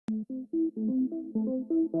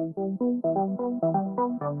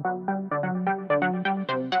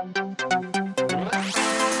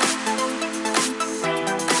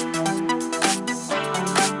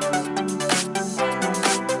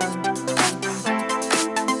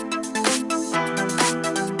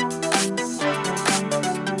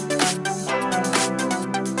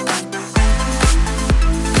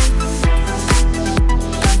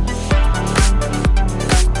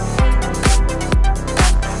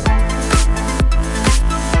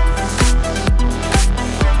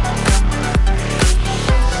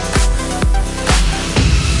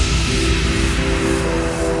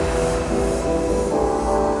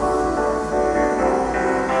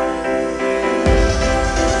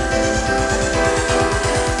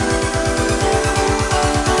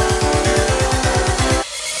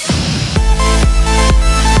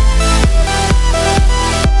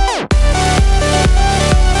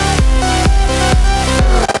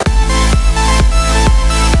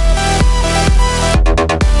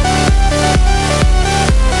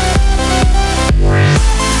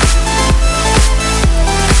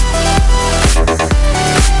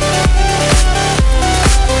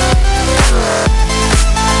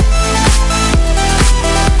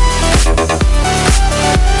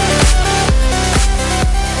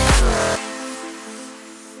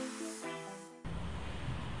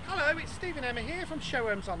From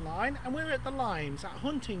Showhomesonline, and we're at the Limes at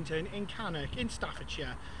Huntington in Cannock in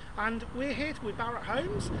Staffordshire, and we're here with Barratt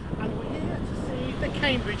Homes, and we're here to see the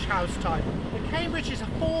Cambridge house type. The Cambridge is a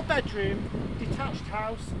 4-bedroom detached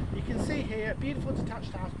house. You can see here, beautiful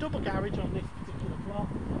detached house, double garage on this particular plot,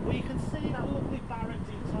 where you can see that lovely Barratt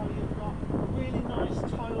detail. You've got a really nice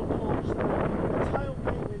tile porch there, a tile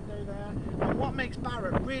bay window there, and what makes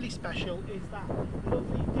Barratt really special is that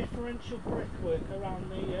lovely differential brickwork around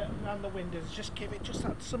the windows. Just give it just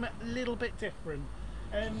that something a little bit different.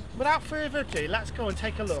 Without further ado, let's go and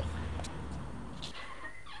take a look.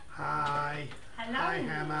 Hi. Hello. Hi,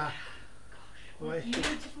 Emma. Gosh, what a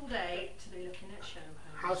beautiful day to be looking at show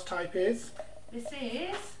homes. House type is? This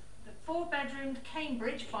is the 4-bedroomed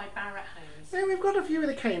Cambridge by Barratt Homes. Yeah, we've got a few of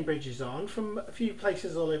the Cambridges on from a few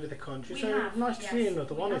places all over the country, nice to see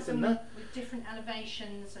another one, isn't there? With different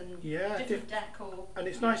elevations and different decor. And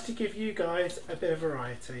it's nice to give you guys a bit of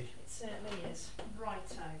variety. It certainly is.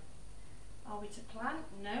 Righto. Are we to plan?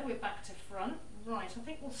 No, we're back to front. Right, I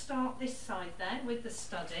think we'll start this side then with the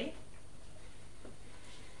study.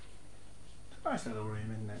 Nice little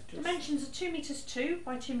room, isn't it? Dimensions are 2 metres 2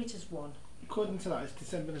 by 2 metres 1. According to that, it's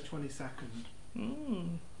December the 22nd.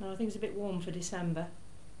 No, I think it's a bit warm for December.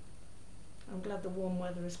 I'm glad the warm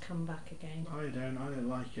weather has come back again. I don't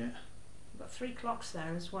like it. We've got 3 clocks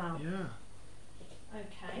there as well. Yeah.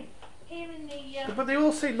 Okay. Here in the... But they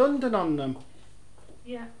all say London on them.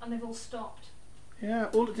 Yeah, and they've all stopped. Yeah,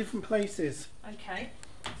 all at different places. Okay.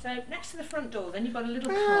 So next to the front door then you've got a little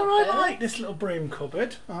cupboard. I like this little broom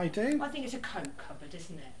cupboard. I do. I think it's a coat cupboard,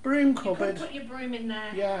 isn't it? Broom cupboard. You could put your broom in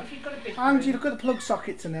there. Yeah. If you've got a big And broom. you look at the plug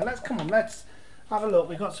sockets in there. Let's have a look.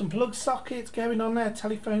 We've got some plug sockets going on there.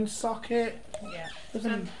 Telephone socket. Yeah. There's So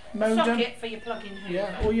a modem. socket for your plug-in Hoover.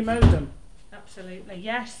 Yeah, or your modem. Absolutely.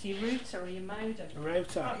 Yes, your router or your modem. A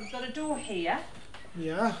router. Right, we've got a door here.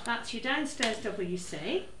 Yeah. That's your downstairs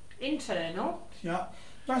WC. Internal. Yeah.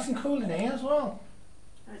 Nice and cool in here as well.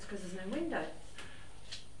 That's because there's no window.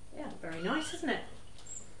 Yeah, very nice, isn't it?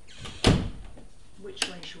 Which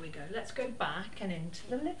way shall we go? Let's go back and into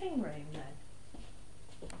the living room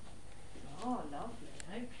then. Oh, lovely.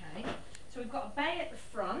 Okay. So we've got a bay at the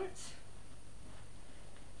front.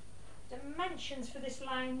 Dimensions for this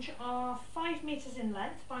lounge are 5 metres in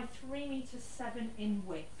length by 3 metres 7 in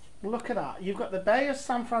width. Look at that. You've got the Bay of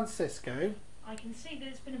San Francisco. I can see that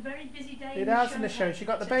it's been a very busy day. It has in the show. You've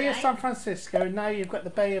got the Bay of San Francisco, and now you've got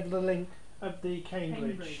the Bay of the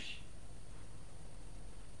Cambridge.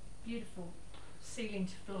 Beautiful ceiling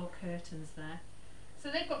to floor curtains there.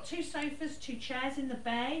 So they've got 2 sofas, 2 chairs in the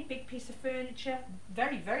bay, big piece of furniture,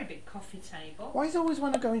 very, very big coffee table. Why is it always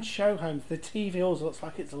when I go in show homes, the TV always looks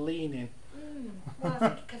like it's leaning? Well, I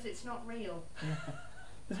think because it's not real.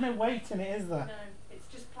 There's no weight in it, is there? No, it's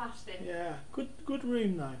just plastic. Yeah, good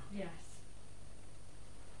room though. Yes.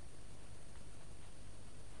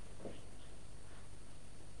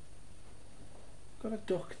 Got a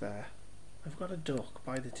duck there. I've got a duck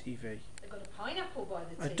by the TV. They've got a pineapple by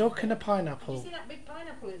the TV. A duck and a pineapple. Did you see that big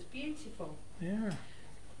pineapple? It's beautiful. Yeah.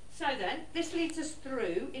 So then, this leads us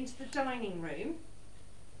through into the dining room.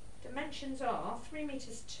 Dimensions are 3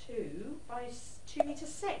 metres 2 by 2 metres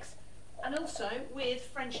 6. And also with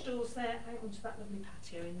French doors there out onto that lovely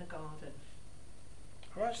patio in the garden.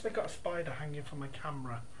 I've actually got a spider hanging from my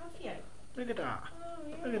camera. Have you? Look at that. Oh,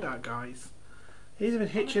 yeah. Look at that, guys. He's been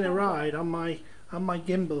hitching a ride on my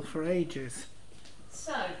gimbal for ages.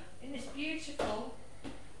 So, in this beautiful...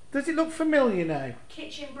 Does it look familiar now?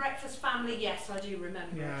 Kitchen breakfast family, yes, I do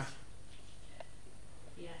remember Yeah. it.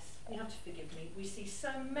 Yes, you have to forgive me. We see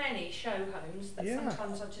so many show homes that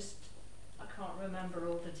sometimes I can't remember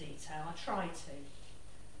all the detail. I try to.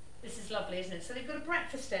 This is lovely, isn't it? So they've got a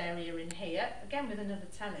breakfast area in here, again with another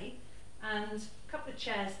telly, and a couple of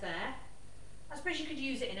chairs there. I suppose you could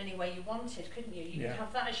use it in any way you wanted, couldn't you? You could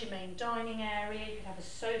have that as your main dining area, you could have a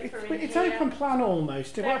sofa in It's here. open plan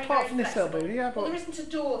almost, Very, apart from very this little flexible. bit, yeah. But Well, there isn't a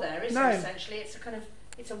door there, is there, essentially? It's a kind of,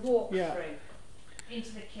 it's a walk through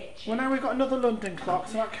into the kitchen. Well, now we've got another London clock,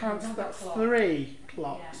 so that counts, that's 3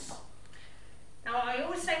 clocks. Yes. Now, I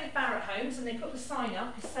always say with Barratt Homes, and they put the sign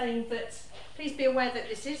up, is saying that, please be aware that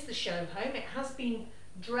this is the show home. It has been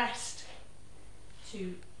dressed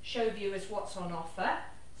to show viewers what's on offer.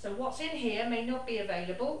 So what's in here may not be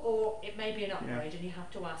available, or it may be an upgrade, and you have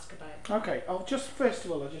to ask about it. Okay, first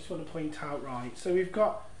of all, I just want to point out, right, so we've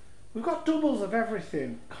got doubles of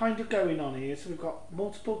everything kind of going on here. So we've got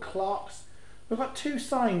multiple clocks. We've got 2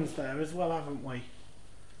 signs there as well, haven't we?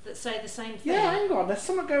 That say the same thing? Yeah, hang on, there's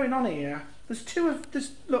something going on here. There's 2 of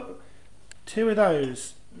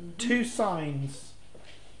those. 2 signs.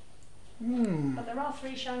 But there are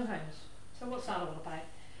 3 show homes. So what's that all about?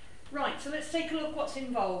 Right, so let's take a look what's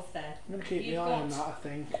involved there. I'm going to keep my eye on that, I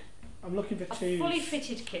think. I'm looking for 2. A fully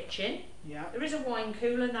fitted kitchen. Yeah. There is a wine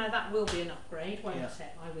cooler. Now that will be an upgrade, won't it,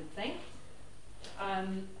 I would think.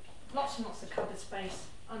 Lots and lots of cupboard space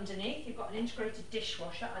underneath. You've got an integrated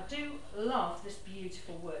dishwasher. I do love this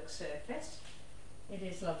beautiful work surface. It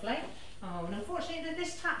is lovely. Oh, and unfortunately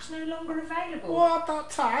this tap's no longer available. What, that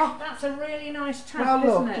tap? That's a really nice tap,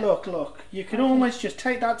 well, isn't it? look. You can almost just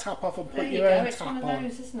take that tap off and put your own It's tap one of on.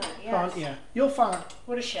 those, isn't it? Yes. Can't you? You're fine.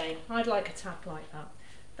 What a shame. I'd like a tap like that.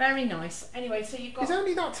 Very nice. Anyway, so you've got... Is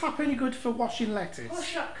only that tap only good for washing lettuce?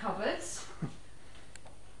 push-up cupboards.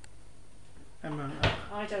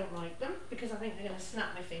 I don't like them because I think they're going to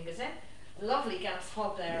snap my fingers in. Lovely gas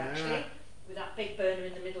hob there, actually, with that big burner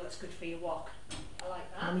in the middle. That's good for your wok. I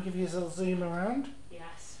like that. Let me give you a little zoom around.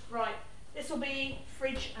 Yes. Right. This will be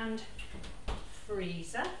fridge and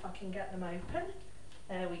freezer. If I can get them open.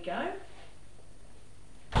 There we go.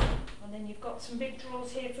 And then you've got some big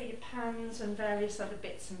drawers here for your pans and various other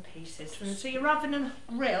bits and pieces. And so your oven and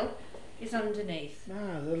grill is underneath.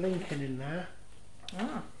 The Lincoln in there.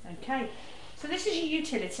 Okay. So this is your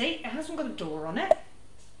utility. It hasn't got a door on it.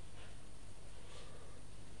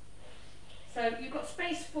 So you've got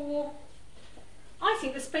space for, I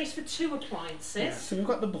think there's space for 2 appliances. Yeah, so we've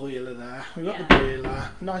got the boiler there. We've got the boiler.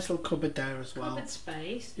 Nice little cupboard there as well. Cupboard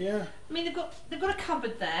space. Yeah. I mean, they've got a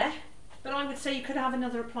cupboard there, but I would say you could have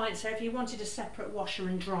another appliance there if you wanted a separate washer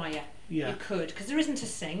and dryer. Yeah. You could, because there isn't a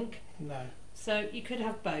sink. No. So you could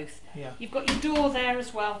have both. Yeah. You've got your door there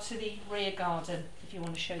as well to the rear garden, if you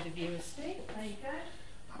want to show the viewers. See, there you go.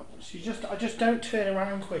 I just don't turn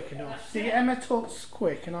around quick enough. See, Emma talks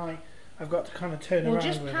quick, and I've got to kind of turn around. Well,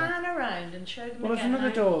 just with pan around and show them Well, again. there's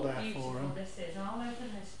another door there beautiful for them. this is. I'll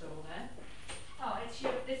open this door then. Oh,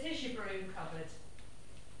 this is your broom cupboard.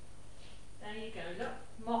 There you go.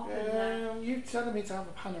 Look, mop in there. You telling me to have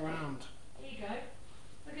a pan around. Here you go.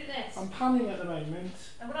 Look at this. I'm panning at the moment.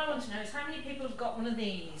 And what I want to know is how many people have got one of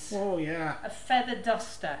these? Oh yeah. A feather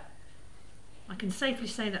duster. I can safely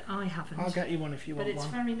say that I haven't. I'll get you one if you want one. But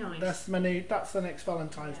it's very nice. That's the next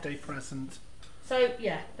Valentine's Day present. So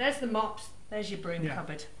yeah, there's the mops. There's your broom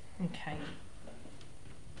cupboard. Okay.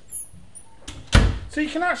 So you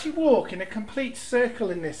can actually walk in a complete circle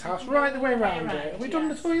in this house, right the way around it. Have we done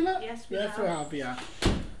the toilet? Yes, we have. Yes, we have, yeah.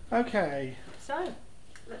 Okay. So,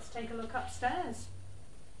 let's take a look upstairs.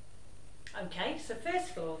 Okay, so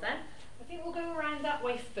first floor then. I think we'll go around that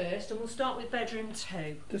way first and we'll start with bedroom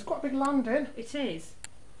 2. There's quite a big landing. It is.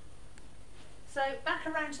 So, back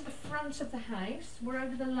around to the front of the house. We're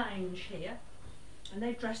over the lounge here. And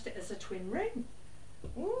they've dressed it as a twin room.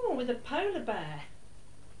 Ooh, with a polar bear.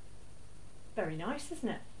 Very nice, isn't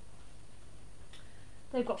it?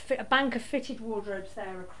 They've got a bank of fitted wardrobes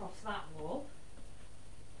there across that wall.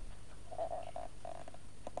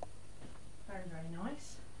 Very, very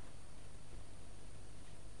nice.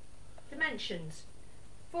 Dimensions: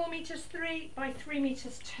 4 metres 3 by 3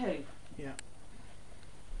 metres 2. Yeah.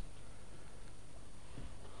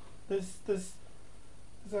 There's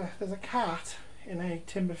a cat in a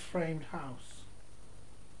timber framed house.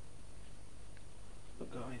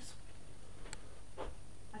 Look, guys.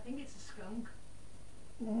 I think it's a skunk.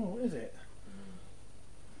 Oh, is it?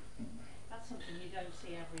 That's something you don't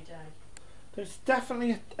see every day. There's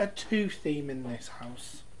definitely a 2 theme in this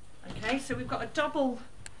house. Okay, so we've got a double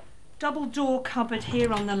double door cupboard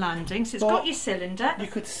here on the landing, so it's got your cylinder. You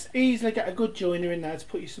could easily get a good joiner in there to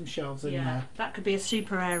put you some shelves in there. That could be a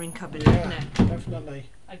super airing cupboard, Yeah, couldn't it? definitely.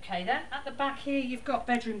 Okay then, at the back here you've got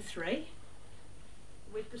bedroom 3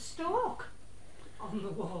 with the stork on the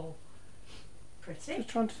wall. Pretty. Just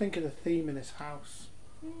trying to think of the theme in this house.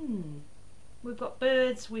 We've got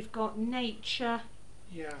birds, we've got nature.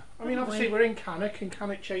 Yeah, I mean obviously we're in Cannock, and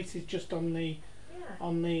Cannock Chase is just on the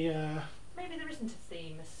Maybe there isn't a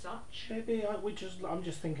theme as such. Maybe I'm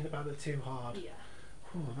just thinking about it too hard. Yeah.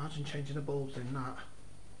 Oh, imagine changing the bulbs in that.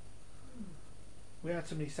 We had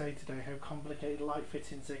somebody say today how complicated light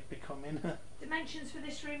fittings are becoming. Dimensions for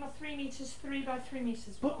this room are 3 metres 3 by 3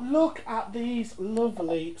 metres. But look at these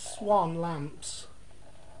lovely swan lamps.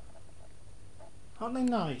 Aren't they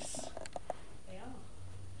nice? They are.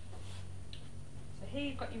 So here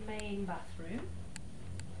you've got your main bathroom.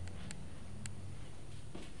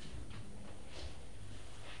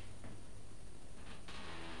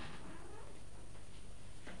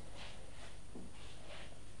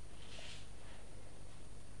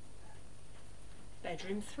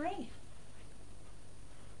 Bedroom 3.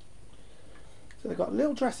 So they've got a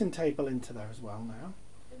little dressing table into there as well now.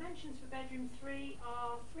 Dimensions for bedroom 3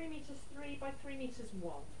 are 3 metres 3 by 3 metres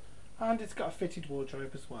 1. And it's got a fitted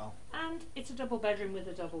wardrobe as well. And it's a double bedroom with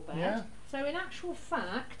a double bed. Yeah. So in actual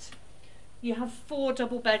fact, you have 4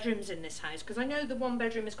 double bedrooms in this house, because I know the 1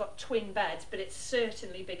 bedroom has got twin beds, but it's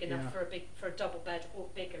certainly big enough for a double bed, or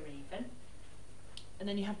bigger even. And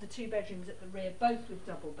then you have the 2 bedrooms at the rear, both with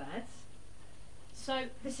double beds. So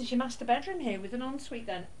this is your master bedroom here with an ensuite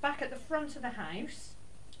then. Back at the front of the house,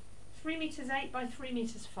 3 metres 8 by 3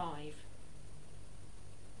 metres 5.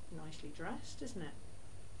 Nicely dressed, isn't it?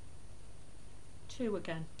 2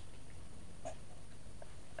 again.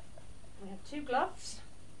 We have 2 gloves.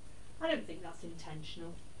 I don't think that's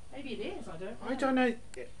intentional. Maybe it is, I don't know. I don't know.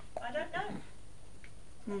 I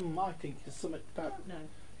don't know. I think there's something about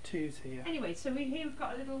twos here. Anyway, so here we've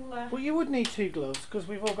got a little... Well, you would need 2 gloves because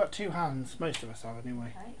we've all got 2 hands. Most of us have anyway.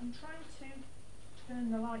 Okay, I'm trying to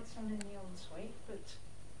turn the lights on in the ensuite,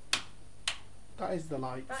 but... That is the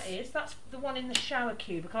lights. That is. That's the one in the shower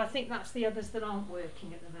cubicle. I think that's the others that aren't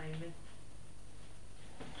working at the moment.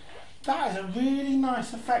 That is a really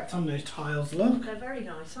nice effect on those tiles, look. They're very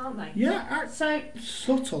nice, aren't they? Yeah, so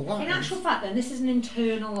subtle, that in is. actual fact then, this is an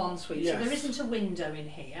internal ensuite, Yes. so there isn't a window in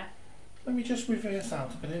here. Let me just reverse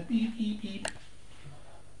out a bit. Beep, beep, beep.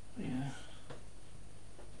 Yeah.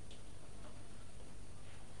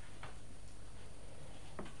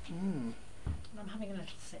 I'm having a little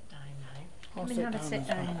sit down now. I'll Come sit and have a down sit as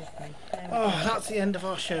down well. with me. There we Oh, go. that's the end of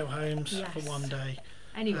our show homes Yes. for one day.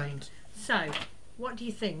 Anyway, And so what do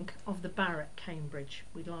you think of the Barratt Cambridge?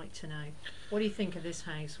 We'd like to know. What do you think of this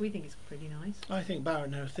house? We think it's pretty nice. I think Barratt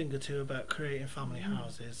know a thing or two about creating family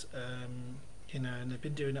houses. You know, and they've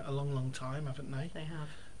been doing it a long, long time, haven't they? They have.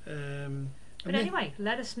 But But anyway,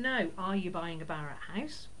 let us know. Are you buying a Barratt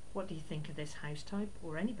house? What do you think of this house type,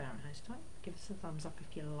 or any Barratt house type? Give us a thumbs up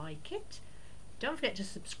if you like it. Don't forget to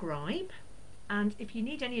subscribe. And if you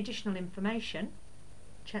need any additional information,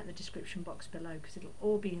 check the description box below, because it'll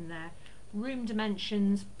all be in there. Room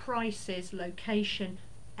dimensions, prices, location,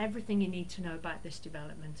 everything you need to know about this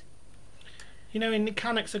development. You know, in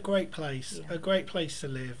Cannock's a great place, Yeah. a great place to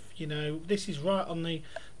live. You know, this is right on the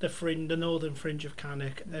fringe, the northern fringe of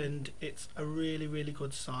Cannock, and it's a really, really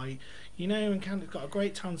good site. You know, and Cannock's got a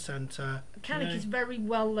great town centre. Cannock is very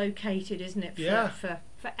well located, isn't it?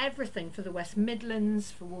 For everything, for the West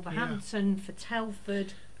Midlands, for Wolverhampton, for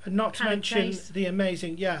Telford. And not to Cannock mention Chase. the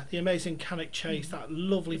amazing Cannock Chase, that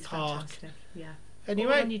lovely It's park. fantastic. Yeah.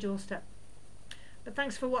 Anyway, All on your doorstep. But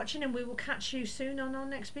thanks for watching, and we will catch you soon on our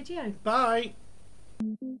next video. bye.